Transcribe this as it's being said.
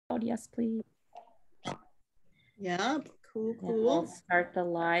Yes, please. Yeah, cool. We'll start the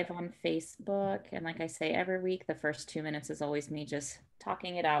live on Facebook. And like I say, every week, the first 2 minutes is always me just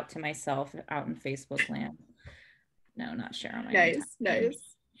talking it out to myself out in Facebook land. No, not share on my own.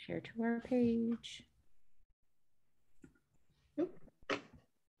 Nice. Share to our page. Oop.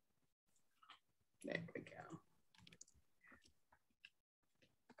 There we go.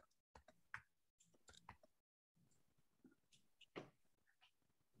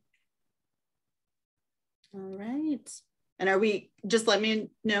 All right. And are we, just let me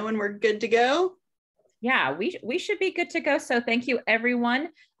know when we're good to go? Yeah, we should be good to go. So thank you, everyone.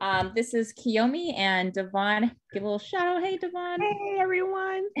 This is Kiyomi and Devon. Give a little shout out. Hey, Devon. Hey,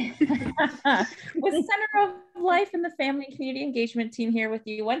 everyone. With Center of Life and the Family and Community Engagement team here with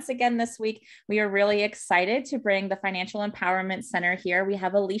you once again this week. We are really excited to bring the Financial Empowerment Center here. We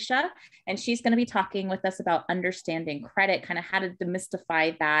have Alicia, and she's going to be talking with us about understanding credit, kind of how to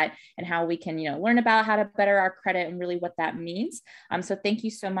demystify that and how we can, learn about how to better our credit and really what that means. So thank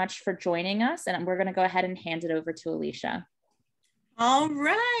you so much for joining us. And we're going to go ahead and hand it over to Alicia. All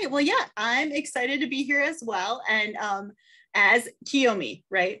right. Well, yeah, I'm excited to be here as well. And as Kiyomi,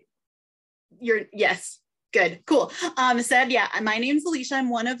 right? Yes, good, cool. Said, yeah, my name's Alicia. I'm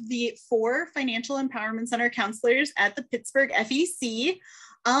one of the 4 Financial Empowerment Center counselors at the Pittsburgh FEC.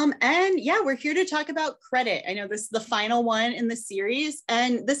 And yeah, we're here to talk about credit. I know this is the final one in the series,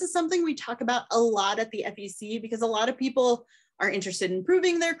 and this is something we talk about a lot at the FEC because a lot of people are interested in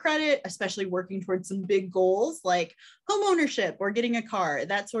improving their credit, especially working towards some big goals like home ownership or getting a car,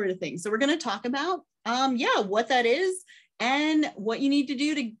 that sort of thing. So we're going to talk about, what that is and what you need to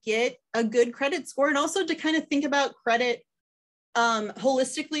do to get a good credit score, and also to kind of think about credit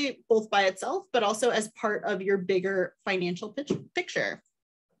holistically, both by itself, but also as part of your bigger financial picture.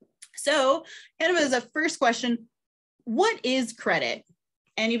 So kind of as a first question, what is credit?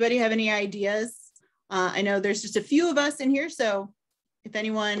 Anybody have any ideas? I know there's just a few of us in here, so if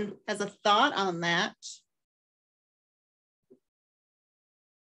anyone has a thought on that.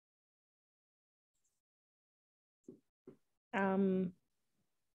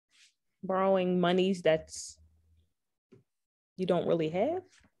 Borrowing monies that's you don't really have.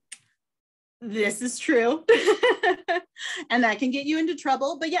 This is true. And that can get you into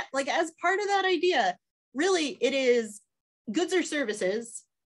trouble. But yeah, like as part of that idea, really it is goods or services.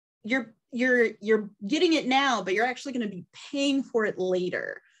 You're getting it now, but you're actually going to be paying for it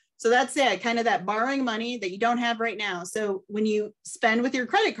later. So that's it, kind of that borrowing money that you don't have right now. So when you spend with your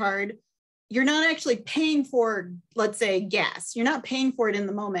credit card, you're not actually paying for, let's say, gas. You're not paying for it in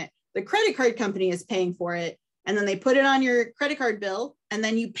the moment. The credit card company is paying for it, and then they put it on your credit card bill, and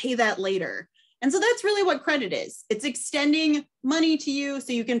then you pay that later. And so that's really what credit is. It's extending money to you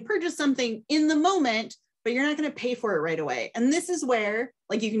so you can purchase something in the moment, but you're not going to pay for it right away. And this is where,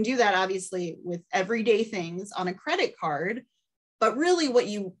 like, you can do that obviously with everyday things on a credit card, but really what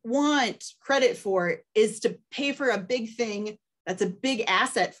you want credit for is to pay for a big thing that's a big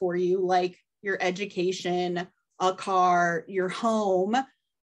asset for you, like your education, a car, your home,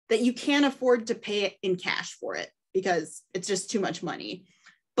 that you can't afford to pay it in cash for it because it's just too much money.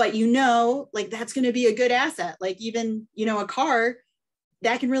 But like that's going to be a good asset. Like even, a car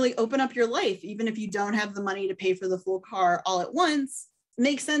that can really open up your life, even if you don't have the money to pay for the full car all at once. It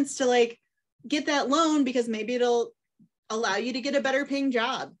makes sense to like get that loan because maybe it'll allow you to get a better paying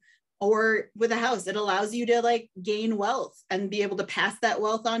job. Or with a house, it allows you to like gain wealth and be able to pass that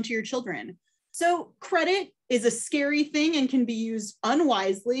wealth on to your children. So credit is a scary thing and can be used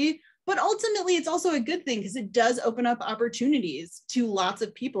unwisely, but ultimately it's also a good thing because it does open up opportunities to lots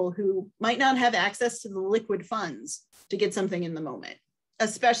of people who might not have access to the liquid funds to get something in the moment,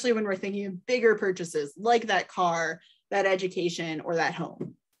 especially when we're thinking of bigger purchases like that car, that education, or that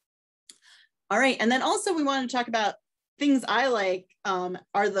home. All right, and then also we want to talk about things I like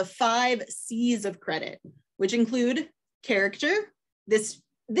are the 5 C's of credit, which include character. This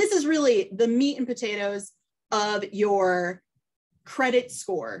is really the meat and potatoes of your credit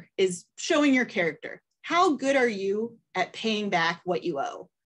score, is showing your character. How good are you at paying back what you owe?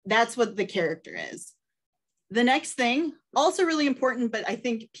 That's what the character is. The next thing, also really important, but I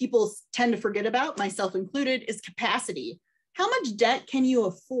think people tend to forget about, myself included, is capacity. How much debt can you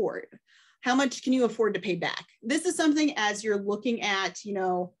afford? How much can you afford to pay back? This is something as you're looking at,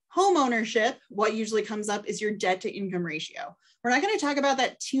 home ownership, what usually comes up is your debt to income ratio. We're not going to talk about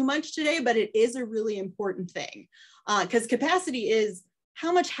that too much today, but it is a really important thing because capacity is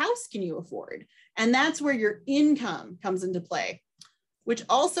how much house can you afford? And that's where your income comes into play, which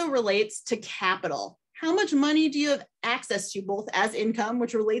also relates to capital. How much money do you have access to both as income,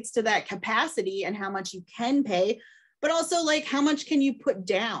 which relates to that capacity and how much you can pay, but also like how much can you put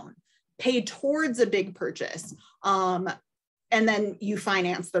down, pay towards a big purchase, and then you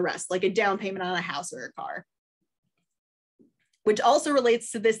finance the rest, like a down payment on a house or a car. Which also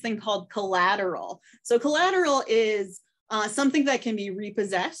relates to this thing called collateral. So collateral is something that can be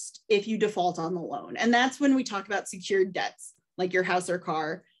repossessed if you default on the loan. And that's when we talk about secured debts, like your house or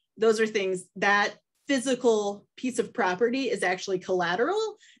car. Those are things that physical piece of property is actually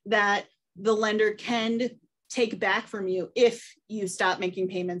collateral that the lender can take back from you if you stop making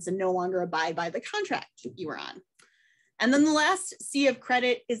payments and no longer abide by the contract you were on. And then the last C of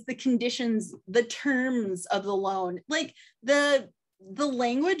credit is the conditions, the terms of the loan, like the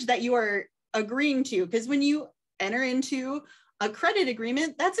language that you are agreeing to. Because when you enter into a credit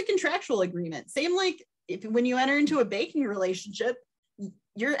agreement, that's a contractual agreement. Same like when you enter into a banking relationship,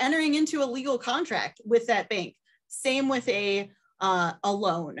 you're entering into a legal contract with that bank. Same with a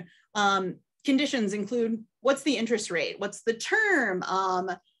loan. Conditions include what's the interest rate? What's the term?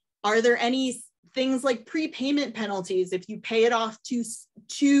 Are there any things like prepayment penalties if you pay it off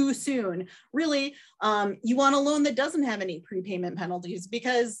too soon? Really, you want a loan that doesn't have any prepayment penalties,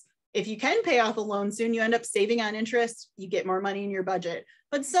 because if you can pay off a loan soon, you end up saving on interest, you get more money in your budget.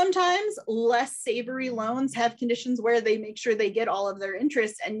 But sometimes less savory loans have conditions where they make sure they get all of their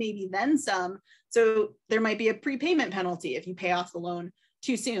interest and maybe then some. So there might be a prepayment penalty if you pay off the loan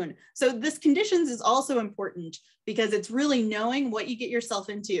too soon. So this conditions is also important because it's really knowing what you get yourself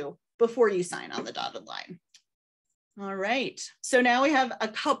into before you sign on the dotted line. All right, so now we have a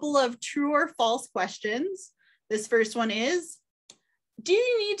couple of true or false questions. This first one is, do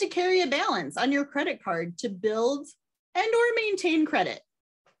you need to carry a balance on your credit card to build and or maintain credit?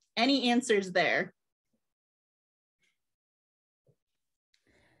 Any answers there?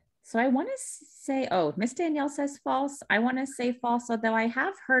 So I want to say, oh, Miss Danielle says false. I want to say false, although I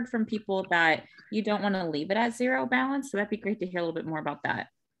have heard from people that you don't want to leave it at zero balance. So that'd be great to hear a little bit more about that.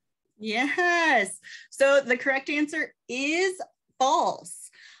 Yes. So the correct answer is false.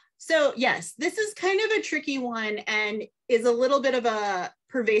 So yes, this is kind of a tricky one and is a little bit of a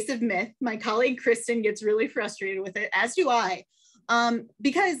pervasive myth. My colleague Kristen gets really frustrated with it, as do I,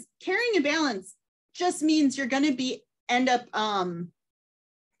 because carrying a balance just means you're going to end up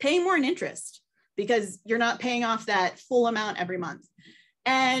paying more in interest because you're not paying off that full amount every month.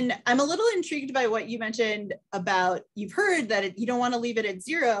 And I'm a little intrigued by what you mentioned about, you've heard that you don't want to leave it at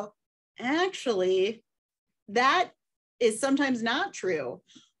zero. Actually, that is sometimes not true,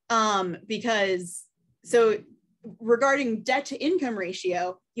 because so regarding debt to income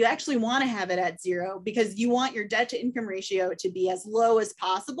ratio, you actually want to have it at zero because you want your debt to income ratio to be as low as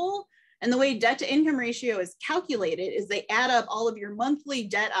possible. And the way debt to income ratio is calculated is they add up all of your monthly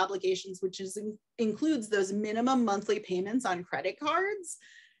debt obligations, which includes those minimum monthly payments on credit cards.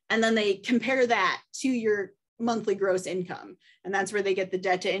 And then they compare that to your monthly gross income. And that's where they get the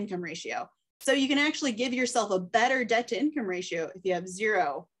debt to income ratio. So you can actually give yourself a better debt to income ratio if you have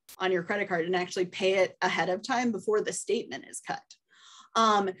zero on your credit card and actually pay it ahead of time before the statement is cut.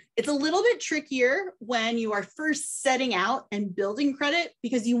 It's a little bit trickier when you are first setting out and building credit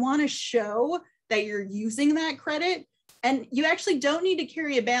because you want to show that you're using that credit and you actually don't need to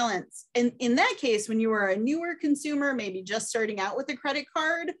carry a balance. And in that case, when you are a newer consumer, maybe just starting out with a credit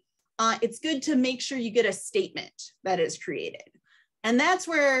card, it's good to make sure you get a statement that is created. And that's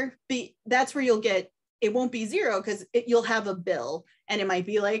where you'll get, it won't be zero because you'll have a bill and it might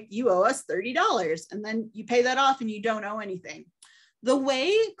be like, you owe us $30 and then you pay that off and you don't owe anything. The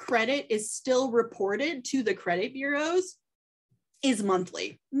way credit is still reported to the credit bureaus is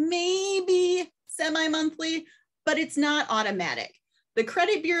monthly, maybe semi-monthly, but it's not automatic. The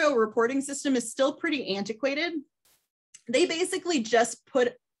credit bureau reporting system is still pretty antiquated. They basically just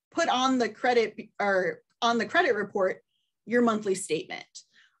put on the credit or on the credit report your monthly statement.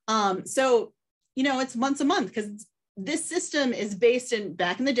 So, you know, it's once a month because this system is based in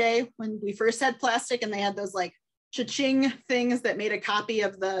back in the day when we first had plastic and they had those like cha-ching things that made a copy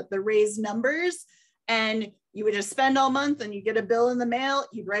of the raised numbers, and you would just spend all month and you get a bill in the mail,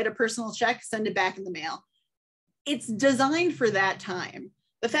 you'd write a personal check, send it back in the mail. It's designed for that time.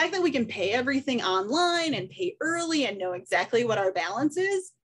 The fact that we can pay everything online and pay early and know exactly what our balance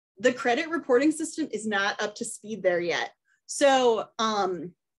is, the credit reporting system is not up to speed there yet. So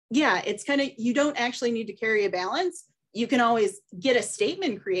yeah, it's kind of, you don't actually need to carry a balance. You can always get a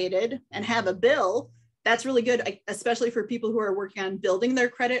statement created and have a bill. That's really good, especially for people who are working on building their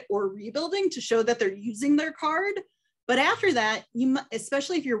credit or rebuilding to show that they're using their card. But after that,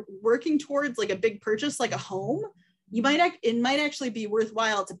 especially if you're working towards like a big purchase, like a home, it might actually be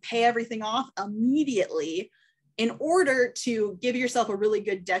worthwhile to pay everything off immediately in order to give yourself a really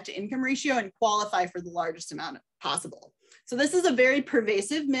good debt to income ratio and qualify for the largest amount possible. So this is a very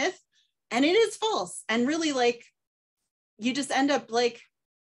pervasive myth, and it is false. And really, like, you just end up like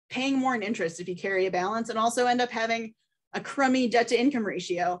paying more in interest if you carry a balance, and also end up having a crummy debt to income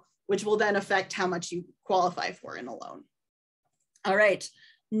ratio, which will then affect how much you qualify for in a loan. All right,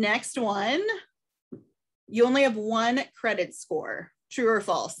 next one. You only have one credit score. True or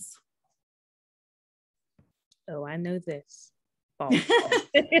false? Oh, I know this. False.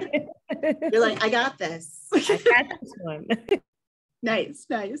 You're like, I got this. I got this one. Nice,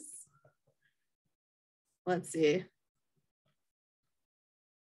 nice. Let's see.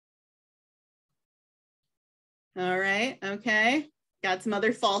 All right, okay. Got some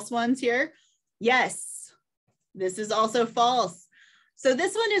other false ones here. Yes, this is also false. So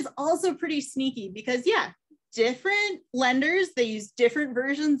this one is also pretty sneaky because, yeah, different lenders, they use different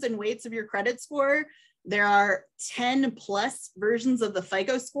versions and weights of your credit score. There are 10 plus versions of the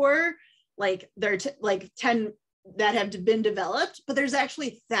FICO score, like there are like 10 that have been developed, but there's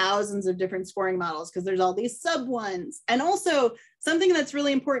actually thousands of different scoring models because there's all these sub ones. And also something that's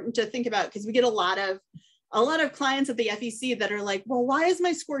really important to think about, because we get a lot of clients at the FEC that are like, well, why is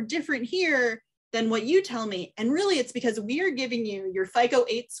my score different here than what you tell me? And really it's because we are giving you your FICO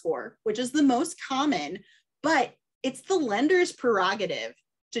 8 score, which is the most common, but it's the lender's prerogative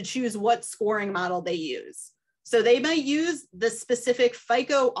to choose what scoring model they use. So they might use the specific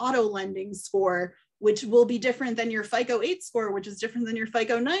FICO auto lending score, which will be different than your FICO 8 score, which is different than your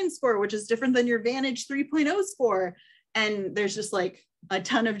FICO 9 score, which is different than your Vantage 3.0 score. And there's just like a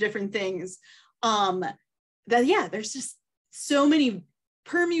ton of different things there's just so many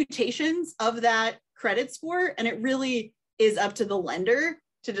permutations of that credit score. And it really is up to the lender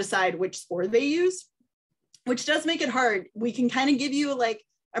to decide which score they use, which does make it hard. We can kind of give you like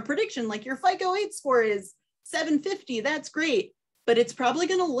a prediction, like your FICO 8 score is 750, that's great, but it's probably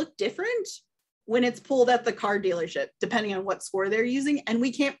going to look different when it's pulled at the car dealership, depending on what score they're using. And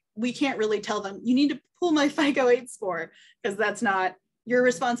we can't really tell them, you need to pull my FICO 8 score, because that's not your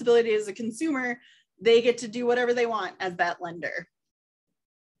responsibility as a consumer. They get to do whatever they want as that lender.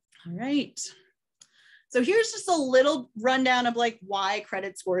 All right. So here's just a little rundown of like why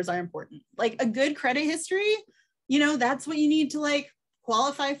credit scores are important. Like a good credit history, that's what you need to like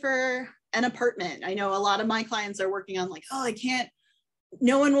qualify for an apartment. I know a lot of my clients are working on like, oh,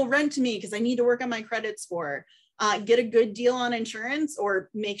 no one will rent to me because I need to work on my credit score. Get a good deal on insurance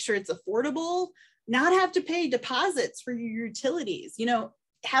or make sure it's affordable, not have to pay deposits for your utilities.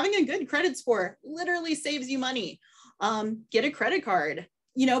 Having a good credit score literally saves you money. Get a credit card,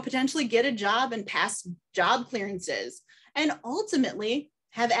 potentially get a job and pass job clearances, and ultimately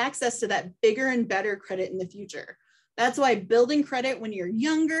have access to that bigger and better credit in the future. That's why building credit when you're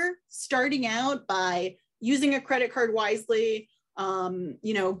younger, starting out by using a credit card wisely,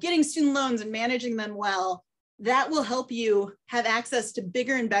 getting student loans and managing them well, that will help you have access to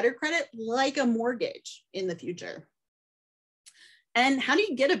bigger and better credit like a mortgage in the future. And how do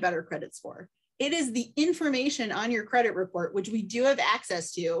you get a better credit score? It is the information on your credit report, which we do have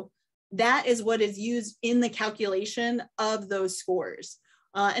access to. That is what is used in the calculation of those scores.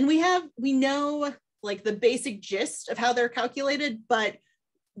 And we know like the basic gist of how they're calculated, but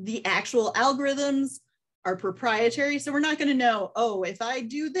the actual algorithms are proprietary. So we're not going to know, oh, if I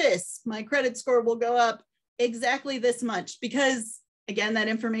do this, my credit score will go up exactly this much, because again, that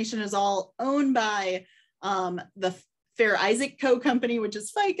information is all owned by the Fair Isaac Co. company, which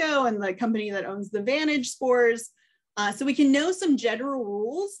is FICO, and the company that owns the Vantage scores. So we can know some general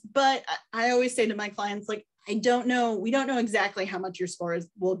rules, but I always say to my clients, like, we don't know exactly how much your scores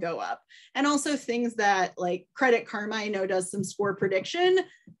will go up. And also things that like Credit Karma, I know, does some score prediction.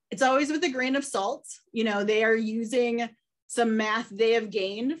 It's always with a grain of salt. They are using some math they have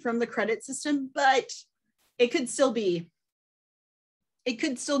gained from the credit system, but it could still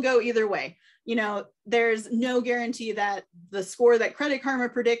go either way. There's no guarantee that the score that Credit Karma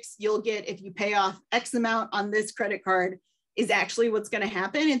predicts you'll get if you pay off X amount on this credit card is actually what's going to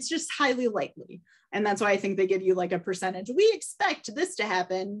happen. It's just highly likely. And that's why I think they give you like a percentage. We expect this to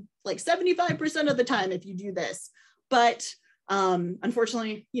happen like 75% of the time if you do this. But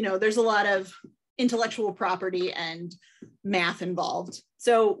unfortunately, there's a lot of intellectual property and math involved.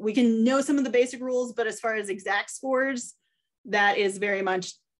 So we can know some of the basic rules, but as far as exact scores, that is very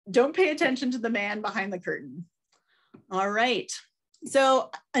much, don't pay attention to the man behind the curtain. All right.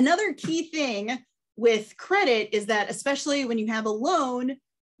 So another key thing with credit is that, especially when you have a loan,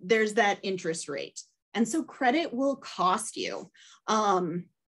 there's that interest rate. And so credit will cost you.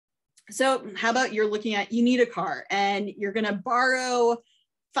 So how about you need a car and you're going to borrow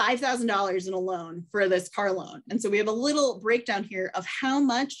 $5,000 in a loan for this car loan. And so we have a little breakdown here of how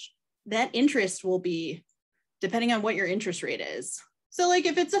much that interest will be depending on what your interest rate is. So like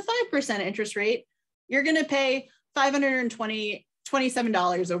if it's a 5% interest rate, you're going to pay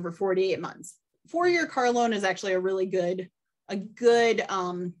 $527 over 48 months. 4-year car loan is actually a really good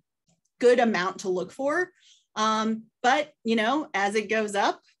amount to look for. But you know, as it goes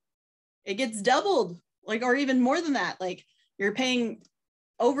up, it gets doubled, like, or even more than that. Like you're paying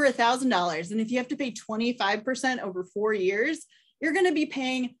over $1,000. And if you have to pay 25% over 4 years, you're going to be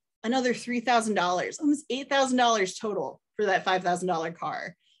paying another $3,000, almost $8,000 total for that $5,000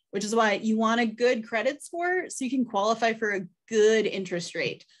 car, which is why you want a good credit score so you can qualify for a good interest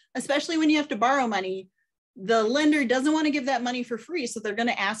rate, especially when you have to borrow money. The lender doesn't want to give that money for free, so they're going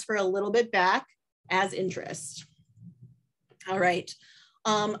to ask for a little bit back as interest. All right.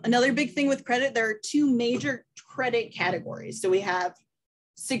 Another big thing with credit, there are 2 major credit categories. So we have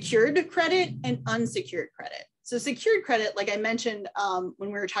secured credit and unsecured credit. So secured credit, like I mentioned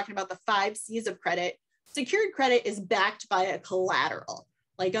when we were talking about the 5 C's of credit, secured credit is backed by a collateral,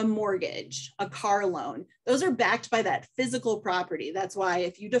 like a mortgage, a car loan. Those are backed by that physical property. That's why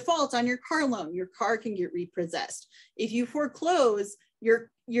if you default on your car loan, your car can get repossessed. If you foreclose,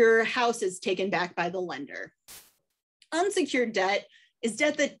 your house is taken back by the lender. Unsecured debt is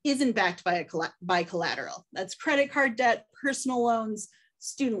debt that isn't backed by collateral. That's credit card debt, personal loans,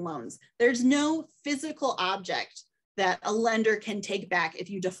 student loans. There's no physical object that a lender can take back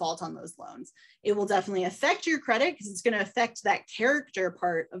if you default on those loans. It will definitely affect your credit because it's going to affect that character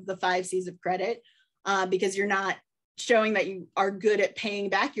part of the 5 C's of credit because you're not showing that you are good at paying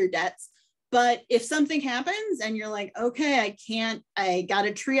back your debts. But if something happens and you're like, okay, I got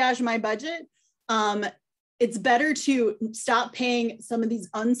to triage my budget, it's better to stop paying some of these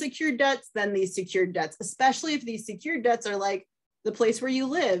unsecured debts than these secured debts, especially if these secured debts are like the place where you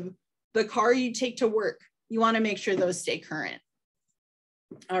live, the car you take to work. You want to make sure those stay current.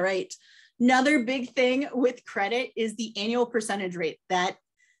 All right. Another big thing with credit is the annual percentage rate, that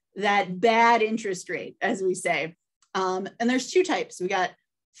bad interest rate, as we say. And there's 2 types. We got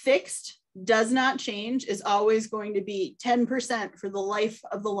fixed, does not change, is always going to be 10% for the life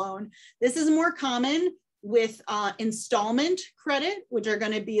of the loan. This is more common with installment credit, which are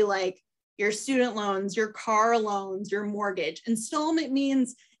going to be like your student loans, your car loans, your mortgage. Installment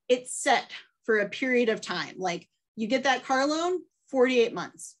means it's set for a period of time. Like you get that car loan, 48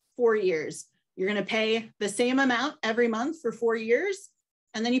 months, 4 years. You're going to pay the same amount every month for 4 years,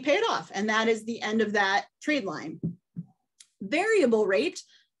 and then you pay it off. And that is the end of that trade line. Variable rate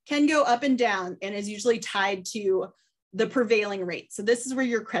can go up and down and is usually tied to the prevailing rate. So this is where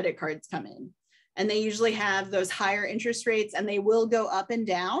your credit cards come in. And they usually have those higher interest rates and they will go up and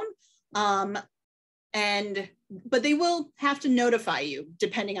down. But they will have to notify you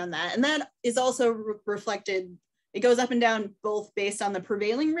depending on that. And that is also reflected. It goes up and down both based on the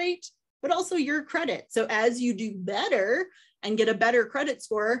prevailing rate, but also your credit. So as you do better and get a better credit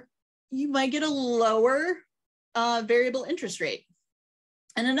score, you might get a lower variable interest rate.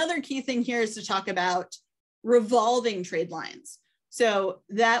 And another key thing here is to talk about revolving trade lines. So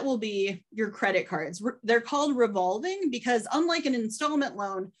that will be your credit cards. They're called revolving because unlike an installment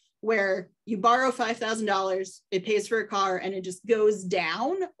loan where you borrow $5,000, it pays for a car and it just goes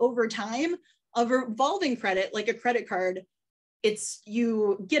down over time, a revolving credit, like a credit card,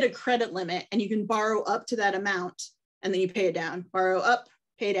 you get a credit limit and you can borrow up to that amount and then you pay it down, borrow up,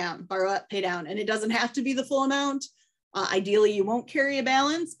 pay down, borrow up, pay down. And it doesn't have to be the full amount. Ideally, you won't carry a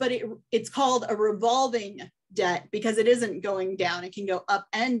balance, but it's called a revolving debt because it isn't going down. It can go up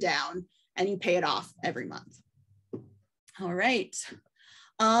and down and you pay it off every month. All right.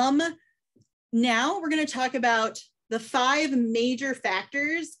 Now we're going to talk about the 5 major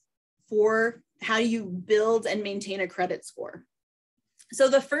factors for how you build and maintain a credit score. So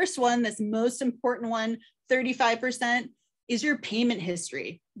the first one, this most important one, 35%, is your payment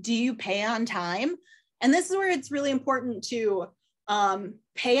history. Do you pay on time? And this is where it's really important to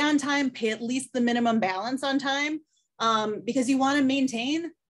pay on time, pay at least the minimum balance on time, because you want to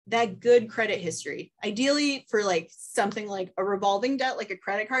maintain that good credit history. Ideally, for like something like a revolving debt, like a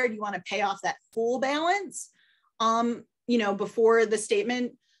credit card, you want to pay off that full balance, before the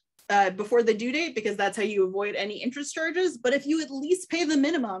statement, before the due date, because that's how you avoid any interest charges. But if you at least pay the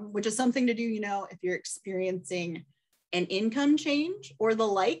minimum, which is something to do, if you're experiencing an income change or the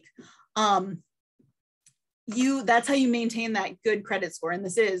like, that's how you maintain that good credit score. And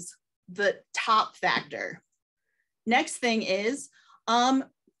this is the top factor. Next thing is the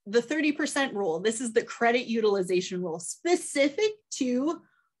 30% rule. This is the credit utilization rule specific to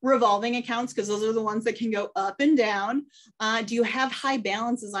revolving accounts, because those are the ones that can go up and down. Do you have high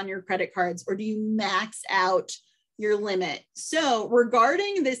balances on your credit cards, or do you max out your limit. So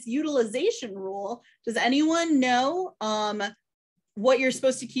regarding this utilization rule, does anyone know what you're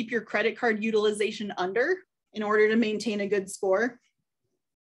supposed to keep your credit card utilization under in order to maintain a good score?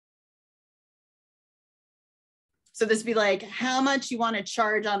 So this would be like how much you want to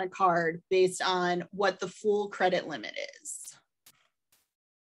charge on a card based on what the full credit limit is.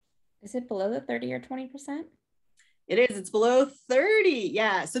 Is it below the 30 or 20%? It is, it's below 30.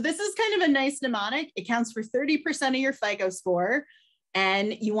 Yeah, so this is kind of a nice mnemonic. It counts for 30% of your FICO score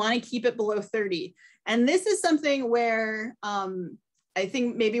and you want to keep it below 30. And this is something where I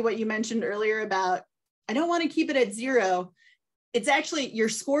think maybe what you mentioned earlier about, I don't want to keep it at 0. It's actually, your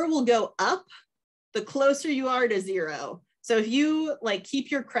score will go up the closer you are to 0. So if you like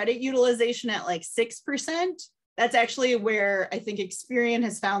keep your credit utilization at like 6%, that's actually where I think Experian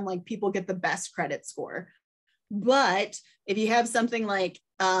has found like people get the best credit score. But if you have something like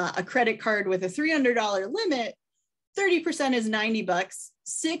a credit card with a $300 limit, 30% is $90,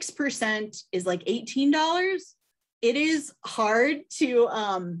 6% is like $18. It is hard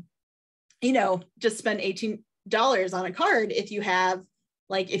to, just spend $18 on a card if you have,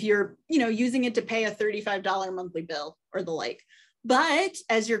 like, if you're, using it to pay a $35 monthly bill or the like. But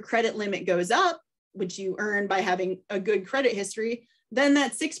as your credit limit goes up, which you earn by having a good credit history, then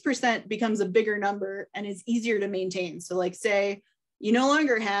that 6% becomes a bigger number and is easier to maintain. So like say you no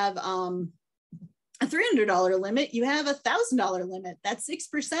longer have a $300 limit, you have a $1,000 limit. That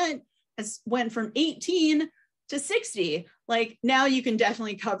 6% has went from 18 to 60. Like now you can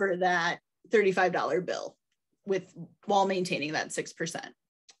definitely cover that $35 bill while maintaining that 6%.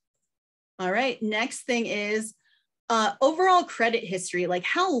 All right, next thing is overall credit history. Like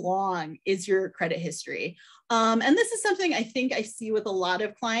how long is your credit history? And this is something I think I see with a lot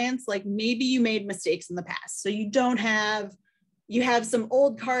of clients, like maybe you made mistakes in the past. So you have some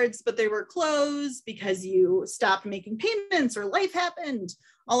old cards, but they were closed because you stopped making payments or life happened,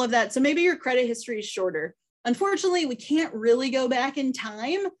 all of that. So maybe your credit history is shorter. Unfortunately, we can't really go back in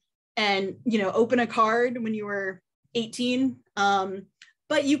time and, open a card when you were 18.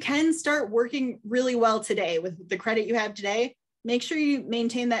 But you can start working really well today with the credit you have today. Make sure you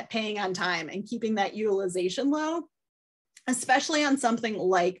maintain that paying on time and keeping that utilization low, especially on something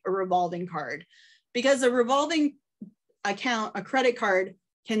like a revolving card, because a revolving account, a credit card,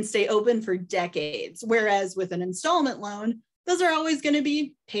 can stay open for decades. Whereas with an installment loan, those are always going to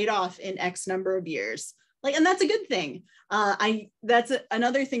be paid off in X number of years. And that's a good thing. That's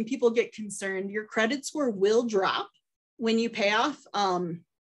another thing people get concerned. Your credit score will drop when you pay off an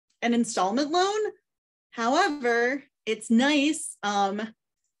installment loan. However, it's nice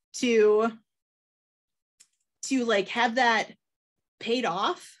to like have that paid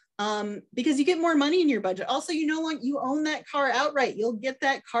off because you get more money in your budget. Also, you own that car outright. You'll get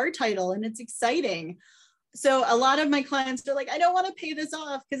that car title and it's exciting. So a lot of my clients are like, I don't want to pay this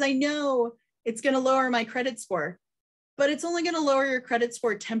off because I know it's going to lower my credit score, but it's only going to lower your credit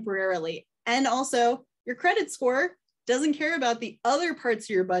score temporarily. And also your credit score doesn't care about the other parts of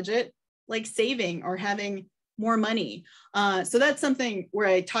your budget, like saving or having more money. So that's something where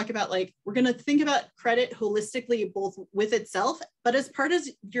I talk about, like, we're going to think about credit holistically, both with itself, but as part of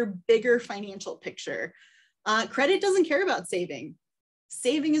your bigger financial picture. Credit doesn't care about saving.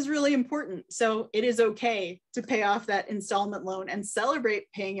 Saving is really important. So it is okay to pay off that installment loan and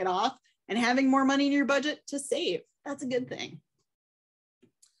celebrate paying it off and having more money in your budget to save. That's a good thing.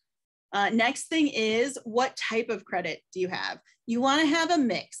 Next thing is, what type of credit do you have? You want to have a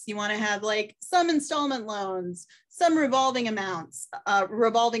mix. You want to have like some installment loans, some revolving accounts,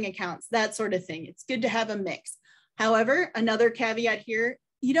 that sort of thing. It's good to have a mix. However, another caveat here,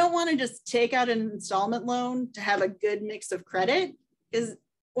 you don't want to just take out an installment loan to have a good mix of credit, because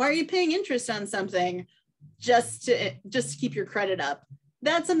why are you paying interest on something just to keep your credit up?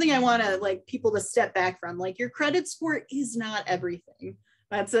 That's something I want to like people to step back from. Like, your credit score is not everything.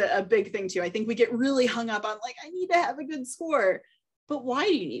 That's a big thing too. I think we get really hung up on like, I need to have a good score, but why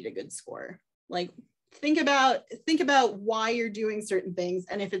do you need a good score? Like, think about why you're doing certain things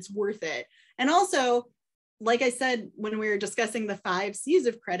and if it's worth it. And also, like I said, when we were discussing the 5 C's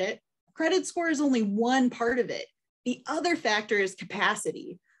of credit score is only one part of it. The other factor is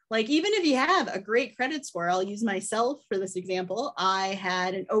capacity. Like, even if you have a great credit score, I'll use myself for this example. I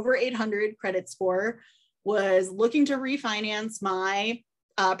had an over 800 credit score, was looking to refinance my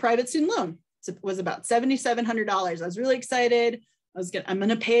private student loan. It was about $7,700. I was really excited. I'm going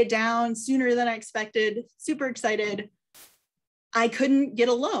to pay it down sooner than I expected. Super excited. I couldn't get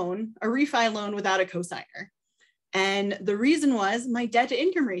a refi loan without a cosigner. And the reason was my debt to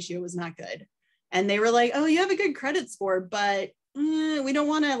income ratio was not good. And they were like, oh, you have a good credit score, but we don't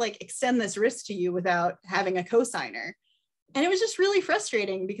want to like extend this risk to you without having a cosigner. And it was just really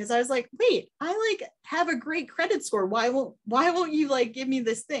frustrating because I was like, wait, I like have a great credit score. Why won't you like give me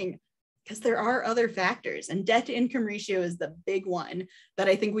this thing? Because there are other factors, and debt to income ratio is the big one that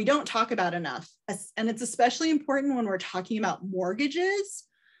I think we don't talk about enough. And it's especially important when we're talking about mortgages,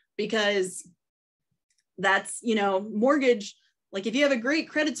 because that's, you know, mortgage, like if you have a great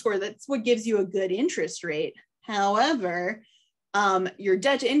credit score, that's what gives you a good interest rate. However, your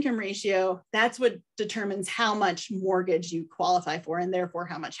debt to income ratio, that's what determines how much mortgage you qualify for and therefore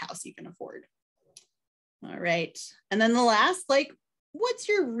how much house you can afford. All right. And then the last, like, what's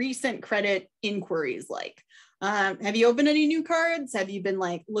your recent credit inquiries like? Have you opened any new cards? Have you been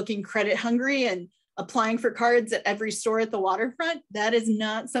like looking credit hungry and applying for cards at every store at the waterfront? That is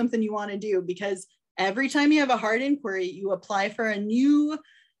not something you want to do, because every time you have a hard inquiry, you apply for a new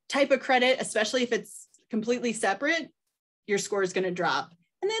type of credit, especially if it's completely separate, your score is going to drop.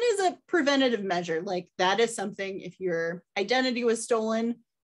 And that is a preventative measure. Like that is something, if your identity was stolen,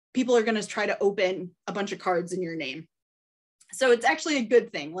 people are going to try to open a bunch of cards in your name. So it's actually a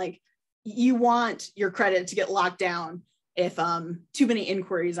good thing. Like you want your credit to get locked down if too many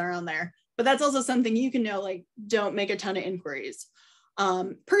inquiries are on there. But that's also something you can know, like don't make a ton of inquiries.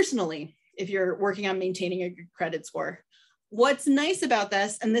 Personally, if you're working on maintaining a good credit score, what's nice about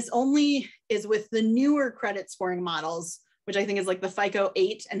this, and this only is with the newer credit scoring models, which I think is like the FICO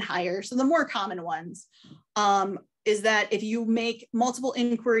 8 and higher, so the more common ones, is that if you make multiple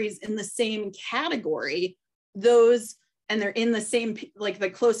inquiries in the same category, those, and they're in the same, like the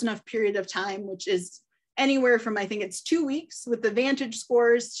close enough period of time, which is anywhere from, I think it's 2 weeks with the Vantage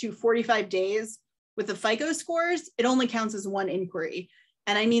scores to 45 days with the FICO scores, it only counts as one inquiry.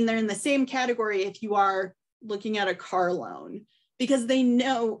 And I mean, they're in the same category if you are looking at a car loan, because they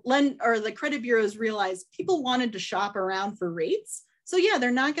know, the credit bureaus realize people wanted to shop around for rates. So yeah,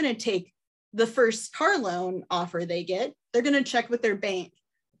 they're not going to take the first car loan offer they get. They're going to check with their bank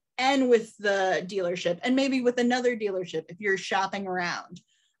and with the dealership and maybe with another dealership if you're shopping around.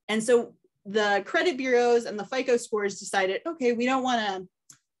 And so the credit bureaus and the FICO scores decided, okay, we don't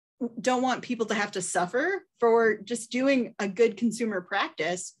want people to have to suffer for just doing a good consumer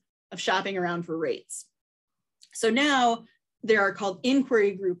practice of shopping around for rates. So now there are called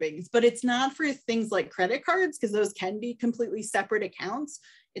inquiry groupings, but it's not for things like credit cards, because those can be completely separate accounts.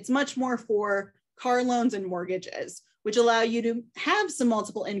 It's much more for car loans and mortgages, which allow you to have some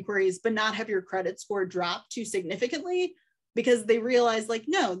multiple inquiries, but not have your credit score drop too significantly, because they realize like,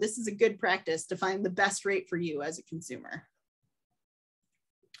 no, this is a good practice to find the best rate for you as a consumer.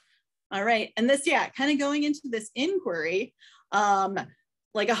 All right, and this, yeah, kind of going into this inquiry,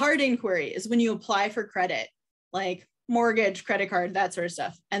 like a hard inquiry is when you apply for credit, like mortgage, credit card, that sort of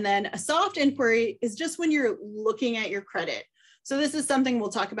stuff. And then a soft inquiry is just when you're looking at your credit. So this is something we'll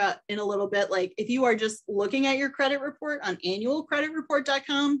talk about in a little bit. Like if you are just looking at your credit report on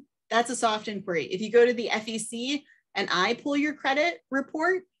annualcreditreport.com, that's a soft inquiry. If you go to the FEC and I pull your credit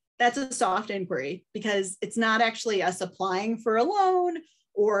report, that's a soft inquiry, because it's not actually us applying for a loan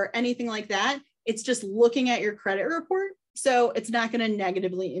or anything like that. It's just looking at your credit report. So it's not going to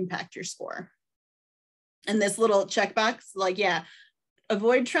negatively impact your score. And this little checkbox, like, yeah,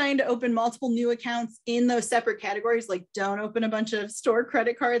 avoid trying to open multiple new accounts in those separate categories. Like don't open a bunch of store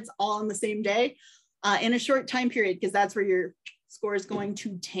credit cards all on the same day in a short time period, because that's where your score is going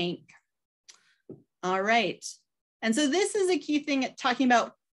to tank. All right. And so this is a key thing, talking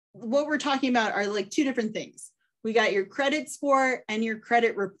about what we're talking about are like two different things. We got your credit score and your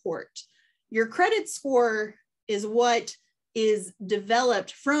credit report. Your credit score is what is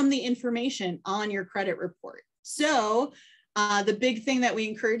developed from the information on your credit report. So the big thing that we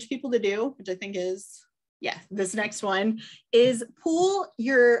encourage people to do, which I think is, yeah, this next one, is pull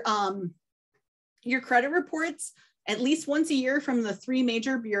your credit reports at least once a year from the three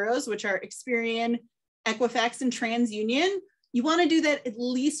major bureaus, which are Experian, Equifax, and TransUnion. You want to do that at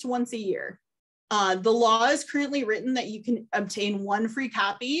least once a year. The law is currently written that you can obtain one free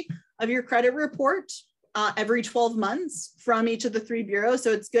copy of your credit report every 12 months from each of the three bureaus.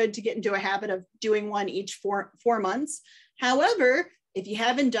 So it's good to get into a habit of doing one each four months. However, if you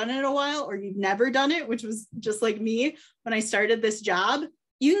haven't done it in a while, or you've never done it, which was just like me when I started this job,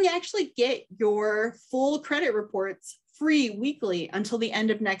 you can actually get your full credit reports free weekly until the end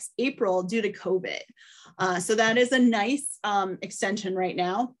of next April due to COVID. So that is a nice extension right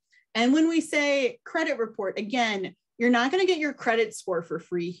now. And when we say credit report, again, you're not going to get your credit score for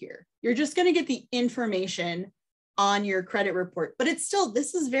free here. You're just going to get the information on your credit report. But it's still,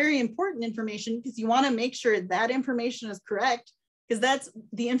 this is very important information, because you want to make sure that information is correct, because that's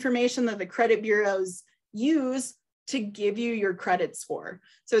the information that the credit bureaus use to give you your credit score.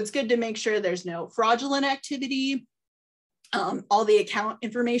 So it's good to make sure there's no fraudulent activity. All the account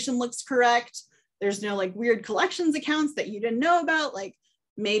information looks correct. There's no like weird collections accounts that you didn't know about. Like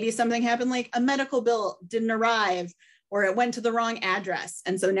maybe something happened, like a medical bill didn't arrive or it went to the wrong address.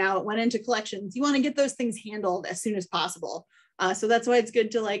 And so now it went into collections. You want to get those things handled as soon as possible. So that's why it's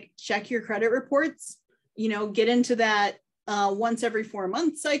good to like check your credit reports, you know, get into that once every 4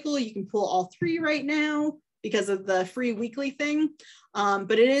 month cycle. You can pull all 3 right now because of the free weekly thing.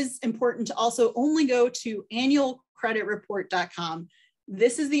 But it is important to also only go to annualcreditreport.com.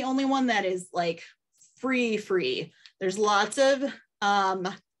 This is the only one that is like free. There's lots of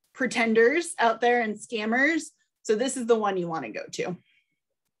pretenders out there and scammers. So this is the one you want to go to.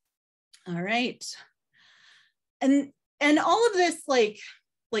 All right. And all of this, like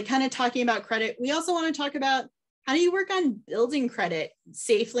kind of talking about credit, we also want to talk about how do you work on building credit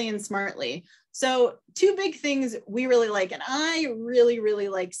safely and smartly? So 2 big things we really like, and I really, really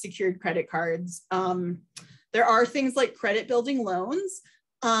like secured credit cards. There are things like credit building loans,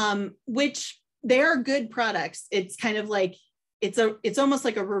 which they are good products. It's kind of like, it's almost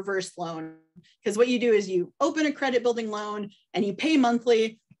like a reverse loan, because what you do is you open a credit building loan and you pay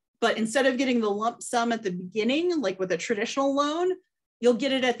monthly, but instead of getting the lump sum at the beginning, like with a traditional loan, you'll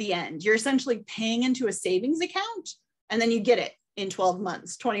get it at the end. You're essentially paying into a savings account and then you get it in 12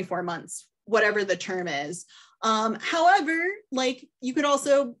 months, 24 months, whatever the term is. However, like you could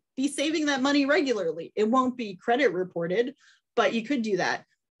also be saving that money regularly. It won't be credit reported, but you could do that.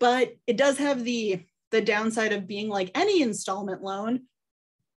 But it does have the downside of being like any installment loan.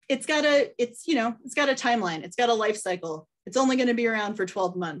 It's got a timeline. It's got a life cycle. It's only going to be around for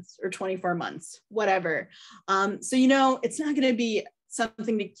 12 months or 24 months, whatever. So, you know, it's not going to be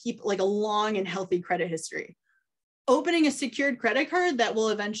something to keep like a long and healthy credit history. Opening a secured credit card that will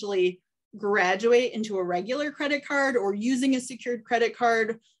eventually graduate into a regular credit card, or using a secured credit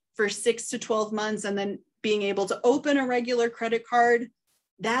card for 6 to 12 months and then being able to open a regular credit card,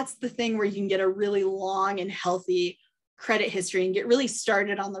 that's the thing where you can get a really long and healthy credit history and get really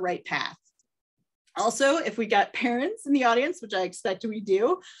started on the right path. Also, if we got parents in the audience, which I expect we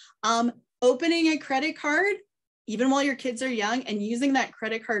do, opening a credit card, even while your kids are young, and using that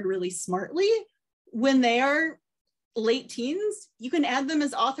credit card really smartly, when they are late teens, you can add them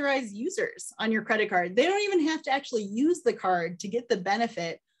as authorized users on your credit card. They don't even have to actually use the card to get the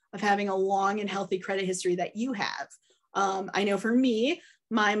benefit of having a long and healthy credit history that you have. I know for me,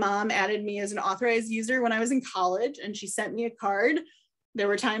 my mom added me as an authorized user when I was in college, and she sent me a card. There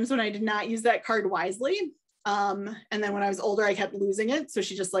were times when I did not use that card wisely. And then when I was older, I kept losing it. So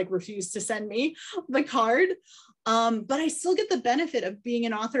she just like refused to send me the card. But I still get the benefit of being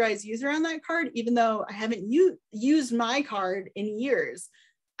an authorized user on that card, even though I haven't used my card in years.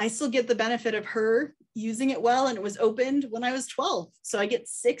 I still get the benefit of her using it well, and it was opened when I was 12. So I get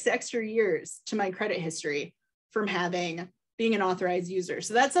 6 extra years to my credit history from being an authorized user.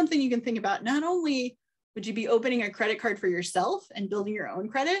 So that's something you can think about. Not only would you be opening a credit card for yourself and building your own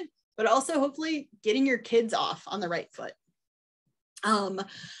credit, but also hopefully getting your kids off on the right foot.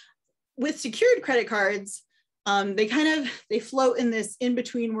 With secured credit cards, they float in this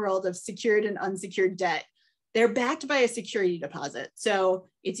in-between world of secured and unsecured debt. They're backed by a security deposit. So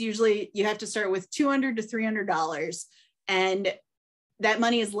it's usually, you have to start with $200 to $300, and that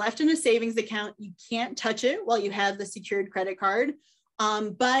money is left in a savings account. You can't touch it while you have the secured credit card.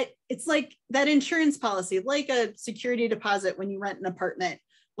 But it's like that insurance policy, like a security deposit when you rent an apartment.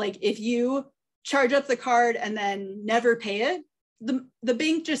 Like if you charge up the card and then never pay it, the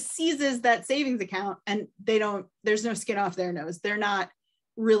bank just seizes that savings account, and there's no skin off their nose. They're not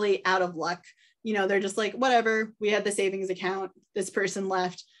really out of luck. You know, they're just like, whatever, we had the savings account, this person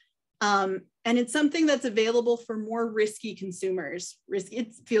left. And it's something that's available for more risky consumers.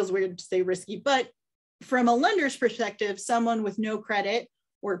 It feels weird to say risky, but from a lender's perspective, someone with no credit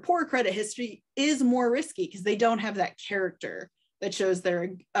or poor credit history is more risky because they don't have that character that shows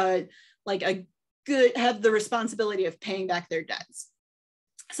they're have the responsibility of paying back their debts.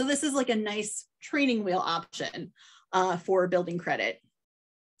 So this is like a nice training wheel option for building credit.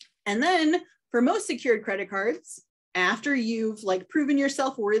 And then for most secured credit cards, after you've like proven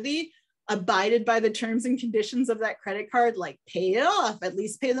yourself worthy, abided by the terms and conditions of that credit card, like pay it off, at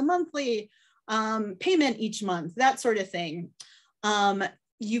least pay the monthly payment each month, that sort of thing.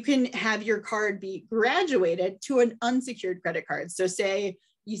 You can have your card be graduated to an unsecured credit card. So say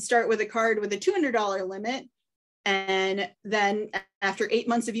you start with a card with a $200 limit, and then after 8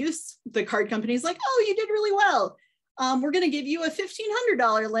 months of use, the card company's like, oh, you did really well. We're going to give you a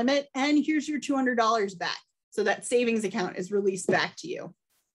 $1,500 limit, and here's your $200 back. So that savings account is released back to you.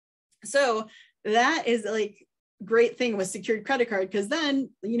 So that is like great thing with secured credit card, because then,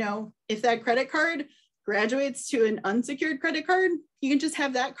 you know, if that credit card graduates to an unsecured credit card, you can just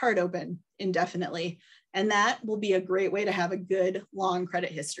have that card open indefinitely. And that will be a great way to have a good long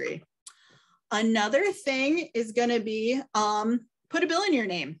credit history. Another thing is going to be put a bill in your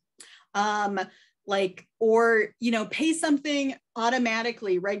name. Or, you know, pay something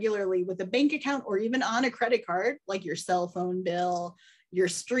automatically, regularly with a bank account or even on a credit card, like your cell phone bill, your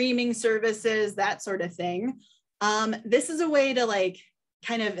streaming services, that sort of thing. This is a way to like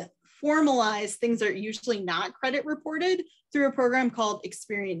kind of formalize things that are usually not credit reported through a program called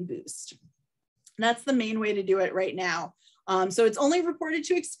Experian Boost. That's the main way to do it right now. So it's only reported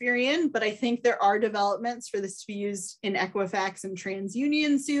to Experian, but I think there are developments for this to be used in Equifax and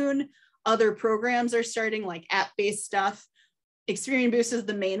TransUnion soon. Other programs are starting, like app-based stuff. Experian Boost is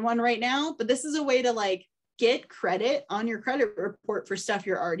the main one right now, but this is a way to like get credit on your credit report for stuff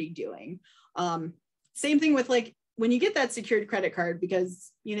you're already doing. Same thing with like when you get that secured credit card,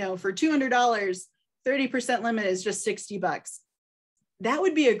 because, you know, for $200, 30% limit is just $60. That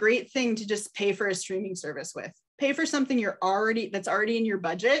would be a great thing to just pay for a streaming service with. Pay for something that's already in your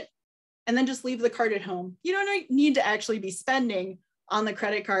budget, and then just leave the card at home. You don't need to actually be spending on the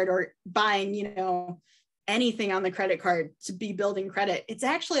credit card or buying, you know, anything on the credit card to be building credit. It's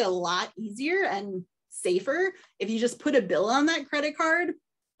actually a lot easier and safer if you just put a bill on that credit card,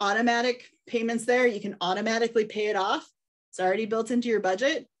 automatic payments there. You can automatically pay it off. It's already built into your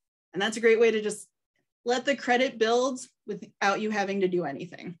budget. And that's a great way to just let the credit build without you having to do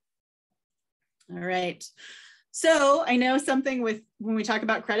anything. All right. So I know something with when we talk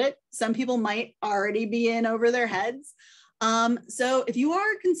about credit, some people might already be in over their heads. So if you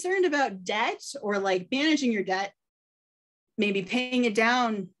are concerned about debt or like managing your debt, maybe paying it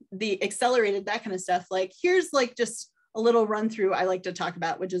down, the accelerated, that kind of stuff, like here's like just a little run through I like to talk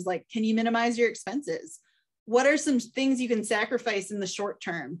about, which is like, can you minimize your expenses? What are some things you can sacrifice in the short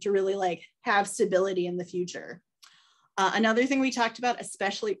term to really like have stability in the future? Another thing we talked about,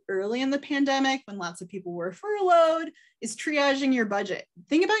 especially early in the pandemic, when lots of people were furloughed, is triaging your budget.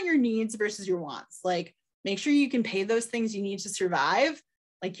 Think about your needs versus your wants. Like, make sure you can pay those things you need to survive,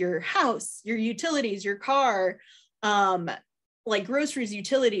 like your house, your utilities, your car, like groceries,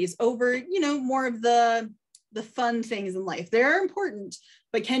 utilities, over, you know, more of the fun things in life. They're important,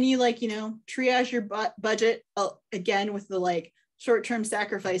 but can you like, you know, triage your budget again with the like short-term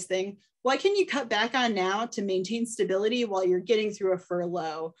sacrifice thing? What can you cut back on now to maintain stability while you're getting through a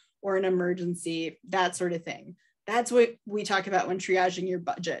furlough or an emergency, that sort of thing? That's what we talk about when triaging your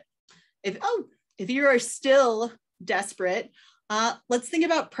budget. If you are still desperate, let's think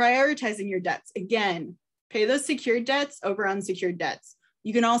about prioritizing your debts. Again, pay those secured debts over unsecured debts.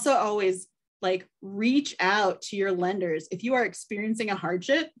 You can also always like reach out to your lenders. If you are experiencing a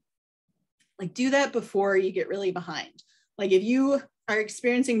hardship, like do that before you get really behind. Like if you are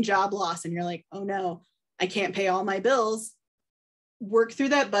experiencing job loss and you're like, oh no, I can't pay all my bills, work through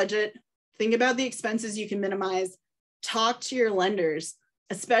that budget, think about the expenses you can minimize, talk to your lenders,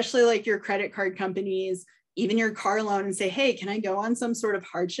 especially like your credit card companies, even your car loan, and say, hey, can I go on some sort of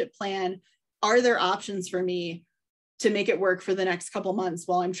hardship plan? Are there options for me to make it work for the next couple months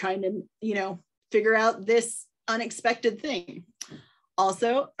while I'm trying to, you know, figure out this unexpected thing?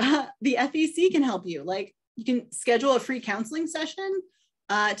 Also, the FEC can help you. Like you can schedule a free counseling session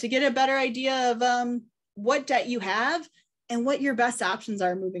to get a better idea of what debt you have and what your best options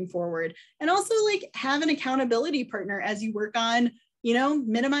are moving forward. And also like have an accountability partner as you work on, you know,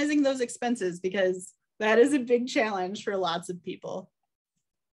 minimizing those expenses, because that is a big challenge for lots of people.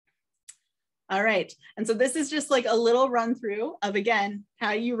 All right. And so this is just like a little run through of, again,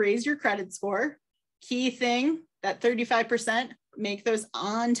 how you raise your credit score. Key thing, that 35%, make those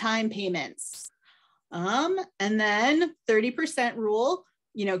on-time payments. And then 30% rule,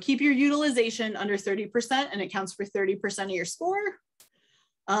 you know, keep your utilization under 30% and it counts for 30% of your score.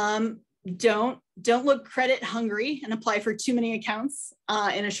 Don't look credit hungry and apply for too many accounts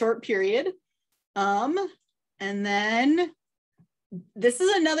in a short period. And then this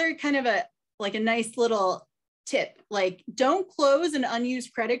is another kind of a nice little tip, like don't close an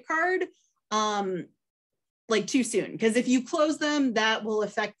unused credit card like too soon, because if you close them, that will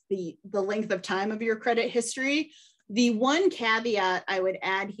affect the length of time of your credit history. The one caveat I would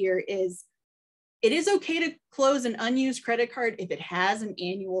add here is it is okay to close an unused credit card if it has an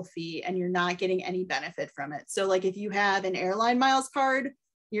annual fee and you're not getting any benefit from it. So like if you have an airline miles card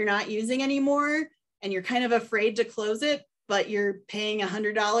you're not using anymore and you're kind of afraid to close it, but you're paying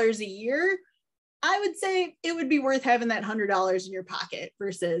 $100 a year, I would say it would be worth having that $100 in your pocket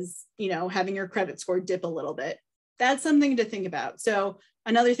versus, you know, having your credit score dip a little bit. That's something to think about. So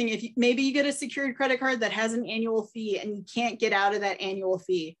another thing, if maybe you get a secured credit card that has an annual fee and you can't get out of that annual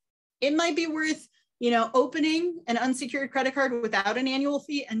fee, it might be worth, opening an unsecured credit card without an annual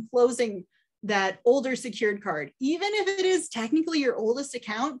fee and closing that older secured card. Even if it is technically your oldest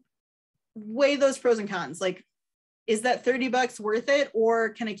account, weigh those pros and cons. Like, is that $30 worth it? Or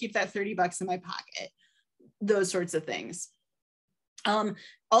can I keep that $30 in my pocket? Those sorts of things.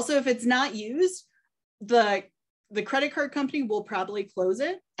 Also, if it's not used, the credit card company will probably close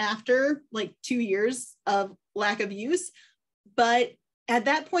it after like 2 years of lack of use. But at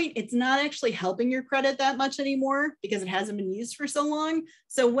that point, it's not actually helping your credit that much anymore because it hasn't been used for so long.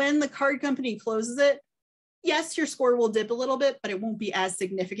 So when the card company closes it, yes, your score will dip a little bit, but it won't be as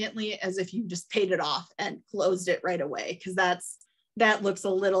significantly as if you just paid it off and closed it right away, because that looks a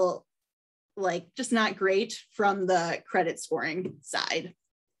little like just not great from the credit scoring side.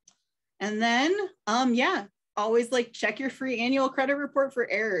 And then, always like check your free annual credit report for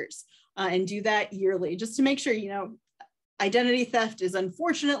errors and do that yearly just to make sure, identity theft is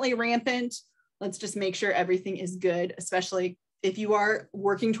unfortunately rampant. Let's just make sure everything is good, especially if you are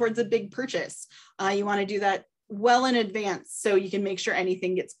working towards a big purchase. You want to do that well in advance so you can make sure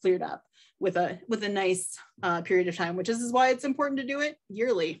anything gets cleared up with a nice period of time, which is why it's important to do it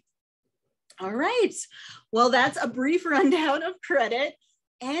yearly. All right, well, that's a brief rundown of credit.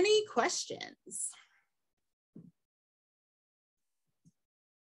 Any questions?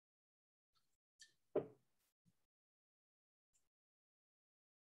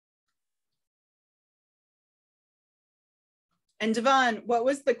 And Devon, what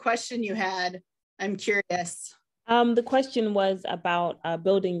was the question you had? I'm curious. The question was about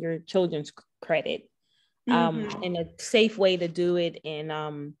building your children's credit, and a safe way to do it,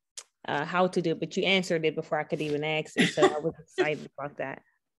 and how to do it. But you answered it before I could even ask it, so I was excited about that.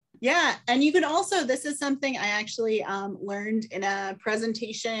 Yeah, and you can also, this is something I actually learned in a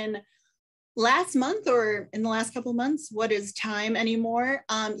presentation last month or in the last couple of months. What is time anymore?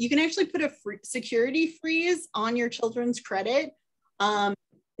 You can actually put a security freeze on your children's credit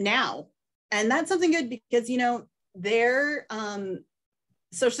now. And that's something good because, their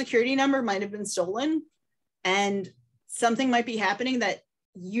social security number might have been stolen and something might be happening that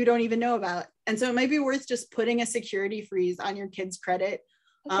you don't even know about. And so it might be worth just putting a security freeze on your kid's credit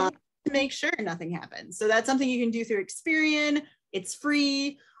to make sure nothing happens. So that's something you can do through Experian. It's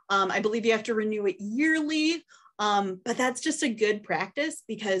free. I believe you have to renew it yearly, but that's just a good practice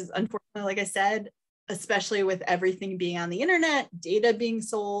because unfortunately, like I said, especially with everything being on the internet, data being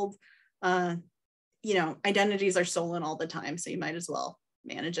sold, identities are stolen all the time. So you might as well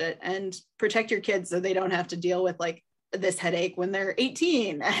manage it and protect your kids so they don't have to deal with like this headache when they're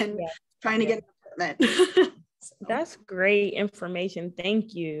 18 and trying to get an apartment. So. That's great information.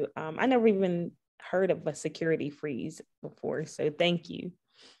 Thank you. I never even heard of a security freeze before, so thank you.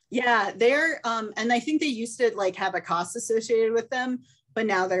 Yeah, they're and I think they used to like have a cost associated with them, but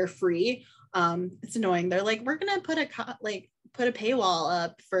now they're free. It's annoying. They're like, we're gonna put a paywall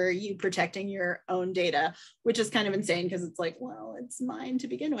up for you protecting your own data, which is kind of insane because it's like, well, it's mine to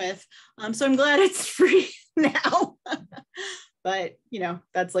begin with. So I'm glad it's free now. But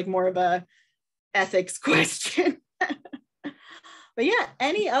that's like more of a ethics question. But yeah,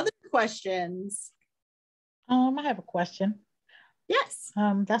 any other questions? I have a question. Yes.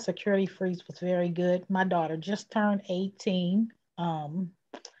 That security freeze was very good. My daughter just turned 18.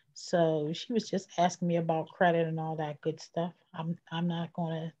 So she was just asking me about credit and all that good stuff. I'm not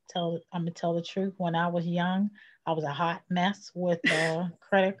gonna tell, I'm gonna tell the truth. When I was young, I was a hot mess with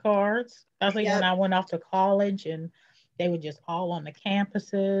credit cards. Especially when I went off to college and they were just all on the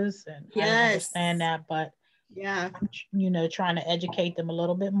campuses, and I didn't understand that, but I'm trying to educate them a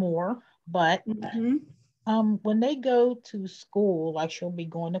little bit more. But when they go to school, like she'll be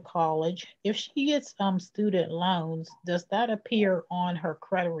going to college, if she gets student loans, does that appear on her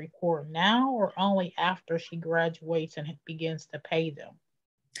credit report now or only after she graduates and begins to pay them?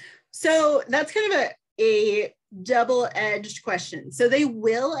 So that's kind of a double-edged question. So they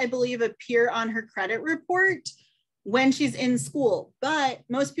will, I believe, appear on her credit report when she's in school, but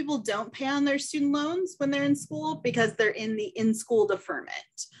most people don't pay on their student loans when they're in school because they're in the in-school deferment.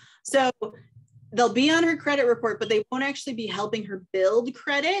 So they'll be on her credit report, but they won't actually be helping her build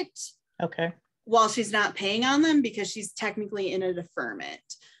credit while she's not paying on them because she's technically in a deferment.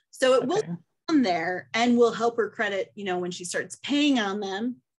 So it will be on there and will help her credit, when she starts paying on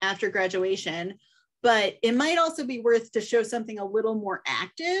them after graduation. But it might also be worth to show something a little more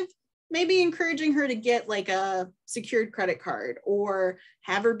active, maybe encouraging her to get like a secured credit card or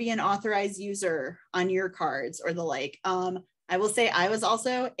have her be an authorized user on your cards or the like. I will say I was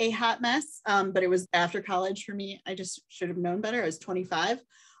also a hot mess, but it was after college for me. I just should have known better. I was 25.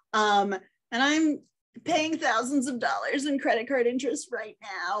 And I'm paying thousands of dollars in credit card interest right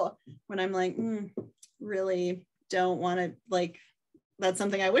now when I'm like, really don't want to, like, that's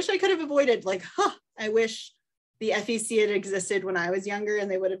something I wish I could have avoided. Like, I wish the FEC had existed when I was younger and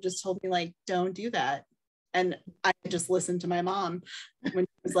they would have just told me, like, don't do that. And I just listened to my mom when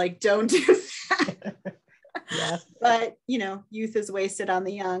she was like, don't do that. Yeah. But, you know, youth is wasted on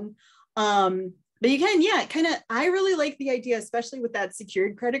the young. But you can, yeah, kind of, I really like the idea, especially with that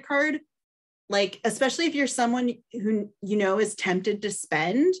secured credit card. Like, especially if you're someone who, you know, is tempted to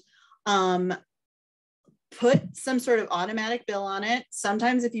spend, put some sort of automatic bill on it.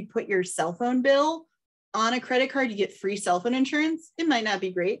 Sometimes if you put your cell phone bill on a credit card, you get free cell phone insurance. It might not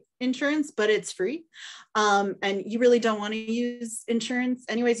be great insurance, but it's free. And you really don't want to use insurance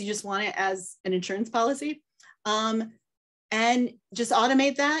anyways. You just want it as an insurance policy. And just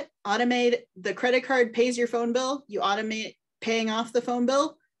automate that. Automate the credit card pays your phone bill. You automate paying off the phone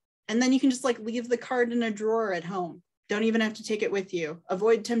bill. And then you can just like leave the card in a drawer at home. Don't even have to take it with you.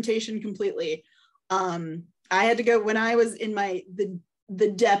 Avoid temptation completely. I had to go when I was in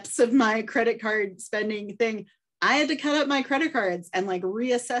the depths of my credit card spending thing. I had to cut up my credit cards and like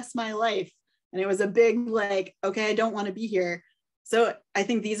reassess my life. And it was a big like, okay, I don't want to be here. So I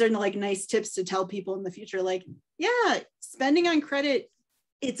think these are like nice tips to tell people in the future, like, yeah, spending on credit,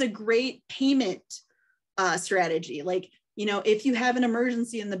 it's a great payment strategy. Like, you know, if you have an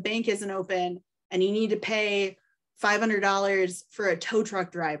emergency and the bank isn't open and you need to pay $500 for a tow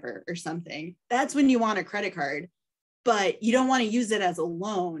truck driver or something, that's when you want a credit card. But you don't want to use it as a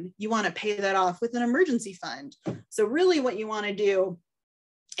loan. You want to pay that off with an emergency fund. So really what you want to do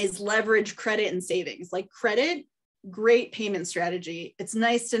is leverage credit and savings. Like credit, great payment strategy. It's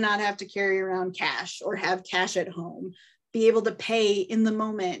nice to not have to carry around cash or have cash at home, be able to pay in the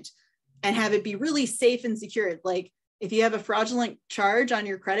moment and have it be really safe and secured. Like if you have a fraudulent charge on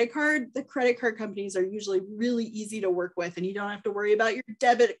your credit card, the credit card companies are usually really easy to work with and you don't have to worry about your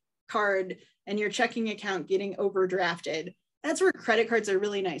debit card and your checking account getting overdrafted. That's where credit cards are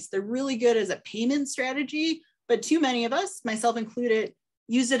really nice. They're really good as a payment strategy, but too many of us, myself included,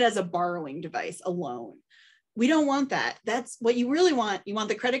 use it as a borrowing device, a loan. We don't want that. That's what you really want. You want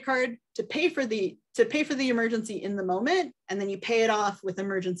the credit card to pay for the emergency in the moment, and then you pay it off with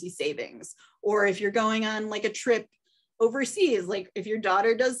emergency savings. Or if you're going on like a trip overseas, like if your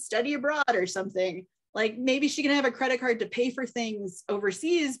daughter does study abroad or something, like maybe she can have a credit card to pay for things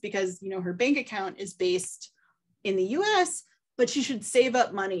overseas because, you know, her bank account is based in the US, but she should save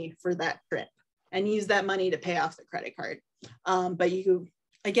up money for that trip and use that money to pay off the credit card. But you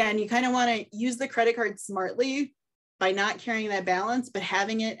kind of want to use the credit card smartly by not carrying that balance, but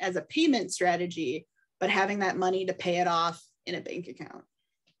having it as a payment strategy, but having that money to pay it off in a bank account.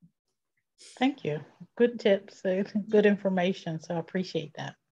 Thank you. Good tips, good information. So I appreciate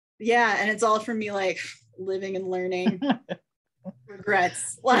that. Yeah, and it's all from me like living and learning.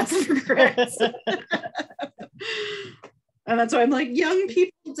 Regrets, lots of regrets. And that's why I'm like, young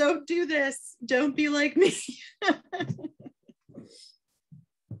people, don't do this. Don't be like me.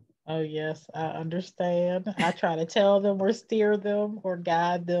 Oh, yes, I understand. I try to tell them or steer them or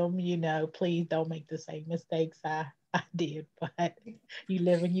guide them, you know, please don't make the same mistakes I did, but you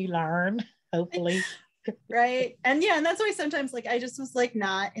live and you learn, hopefully. Right. And yeah, and that's why sometimes like I just was like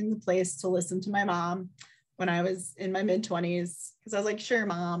not in the place to listen to my mom when I was in my mid-20s because I was like, sure,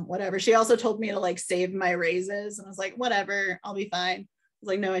 mom, whatever. She also told me to like save my raises and I was like, whatever, I'll be fine. I was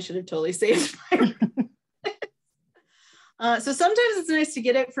like, no, I should have totally saved my so sometimes it's nice to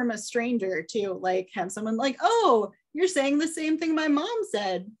get it from a stranger too, like have someone like, oh, you're saying the same thing my mom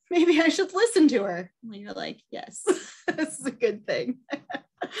said. Maybe I should listen to her. And you're like, yes, this is a good thing.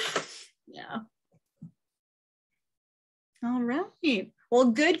 Yeah. All right.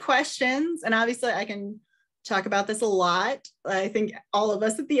 Well, good questions. And obviously I can talk about this a lot. I think all of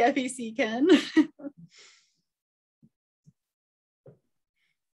us at the FEC can.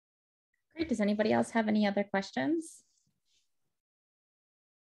 Great. Does anybody else have any other questions?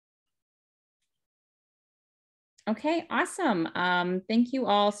 Okay, awesome. Thank you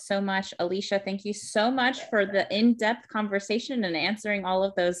all so much. Alicia, thank you so much for the in-depth conversation and answering all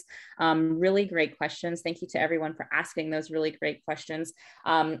of those really great questions. Thank you to everyone for asking those really great questions.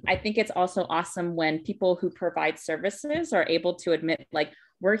 I think it's also awesome when people who provide services are able to admit, like,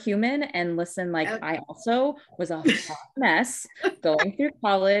 we're human and listen, like I also was a hot mess going through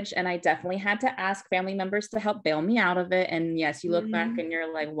college and I definitely had to ask family members to help bail me out of it. And yes, you look back and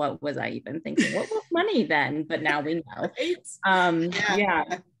you're like, what was I even thinking? What was money then? But now we know.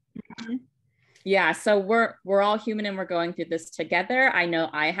 Yeah. Yeah, so we're all human and we're going through this together. I know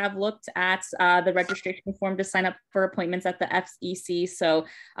I have looked at the registration form to sign up for appointments at the FEC. So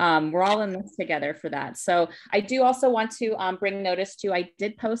we're all in this together for that. So I do also want to bring notice to, I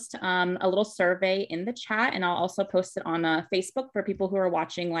did post a little survey in the chat, and I'll also post it on Facebook for people who are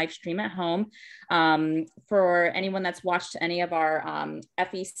watching live stream at home. For anyone that's watched any of our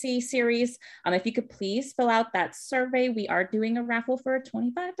FEC series, if you could please fill out that survey. We are doing a raffle for a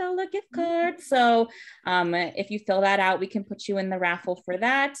 $25 gift card. So if you fill that out, we can put you in the raffle for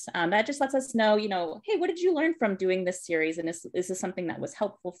that. That just lets us know, hey, what did you learn from doing this series? And is this something that was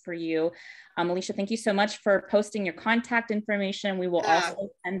helpful for you? Alicia, thank you so much for posting your contact information. We will also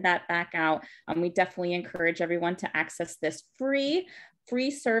send that back out. We definitely encourage everyone to access this free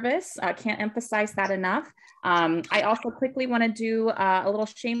service. Can't emphasize that enough. I also quickly want to do a little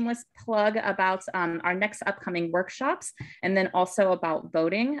shameless plug about our next upcoming workshops, and then also about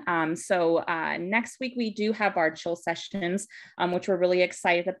voting. So next week we do have our chill sessions, which we're really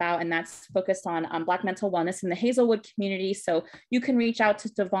excited about, and that's focused on Black mental wellness in the Hazelwood community. So you can reach out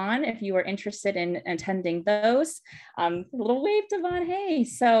to Devon if you are interested in attending those. A little wave, Devon, hey.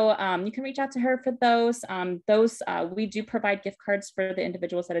 So you can reach out to her for those. We do provide gift cards for the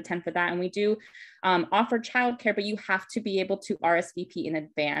individuals that attend for that, and we do offer childcare, but you have to be able to RSVP in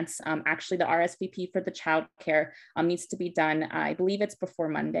advance. Actually, the RSVP for the childcare needs to be done. I believe it's before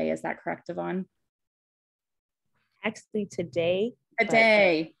Monday. Is that correct, Devon? Actually, today.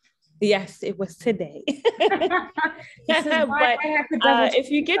 Yes, it was today. But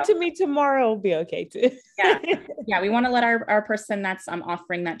if you get to me tomorrow, it'll be okay too. Yeah, we want to let our person that's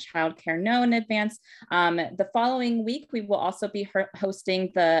offering that childcare know in advance. The following week, we will also be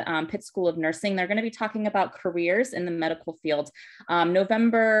hosting the Pitt School of Nursing. They're going to be talking about careers in the medical field.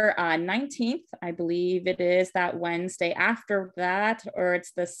 November 19th, I believe it is that Wednesday after that, or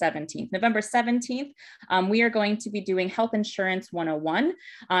it's the 17th, November 17th, we are going to be doing Health Insurance 101.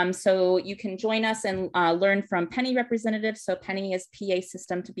 So you can join us and learn from Penny representatives. So Penny is PA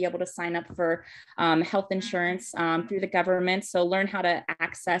system to be able to sign up for health insurance through the government. So learn how to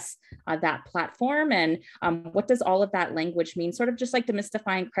access that platform, and what does all of that language mean? Sort of just like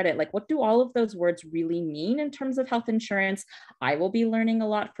demystifying credit, like what do all of those words really mean in terms of health insurance? I will be learning a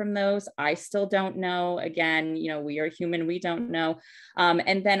lot from those. I still don't know. Again, we are human, we don't know.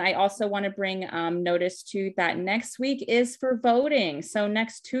 And then I also want to bring notice to that next week is for voting. So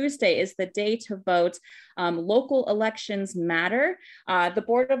next Tuesday is the day to vote. Local elections matter. The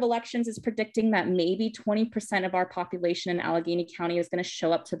Board of Elections is predicting that maybe 20% of our population in Allegheny County is going to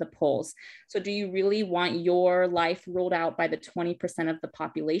show up to the polls. So do you really want your life ruled out by the 20% of the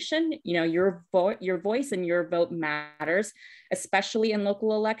population? Your voice and your vote matters, especially in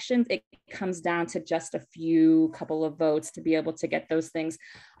local elections. It comes down to just a couple of votes to be able to get those things.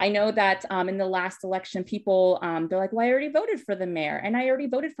 I know that in the last election, people, they're like, well, I already voted for the mayor and I already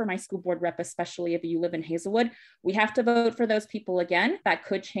voted for my school board rep, especially if you live in Hazelwood. We have to vote for those people again. That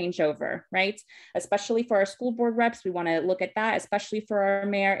could change over, right? Especially for our school board reps, we want to look at that, especially for our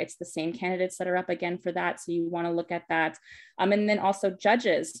mayor. It's the same candidates that are up again for that. So you want to look at that. And then also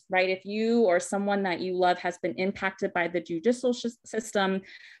judges, right? If you or someone that you love has been impacted by the judicial system,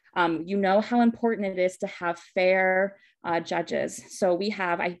 you know how important it is to have fair judges. So we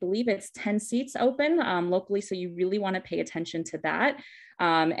have, I believe it's 10 seats open locally. So you really want to pay attention to that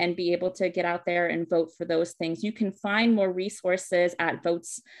and be able to get out there and vote for those things. You can find more resources at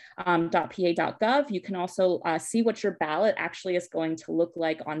votes.pa.gov. You can also see what your ballot actually is going to look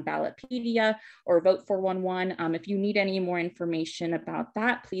like on Ballotpedia or Vote 411. If you need any more information about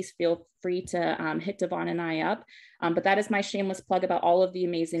that, please feel free to hit Devon and I up. But that is my shameless plug about all of the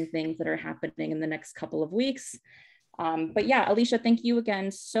amazing things that are happening in the next couple of weeks. But yeah, Alicia, thank you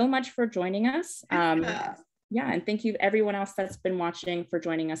again so much for joining us. Yeah, and thank you everyone else that's been watching for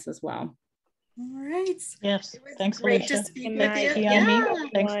joining us as well. All right. Yes, thanks, great Alicia. to speak with you. Yeah.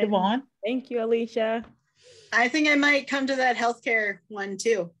 Thanks, Devon. Thank you, Alicia. I think I might come to that healthcare one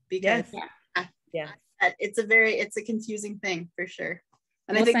too, because it's a confusing thing for sure.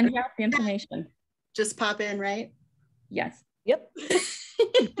 And we'll I think send you out the information. Just pop in, right? Yes. Yep.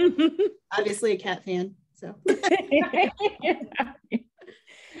 Obviously a cat fan. So.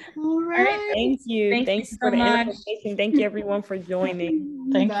 All right. Thank you. Thanks for the information. Thank you everyone for joining.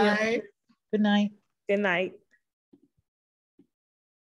 Thank you. Good night. Good night.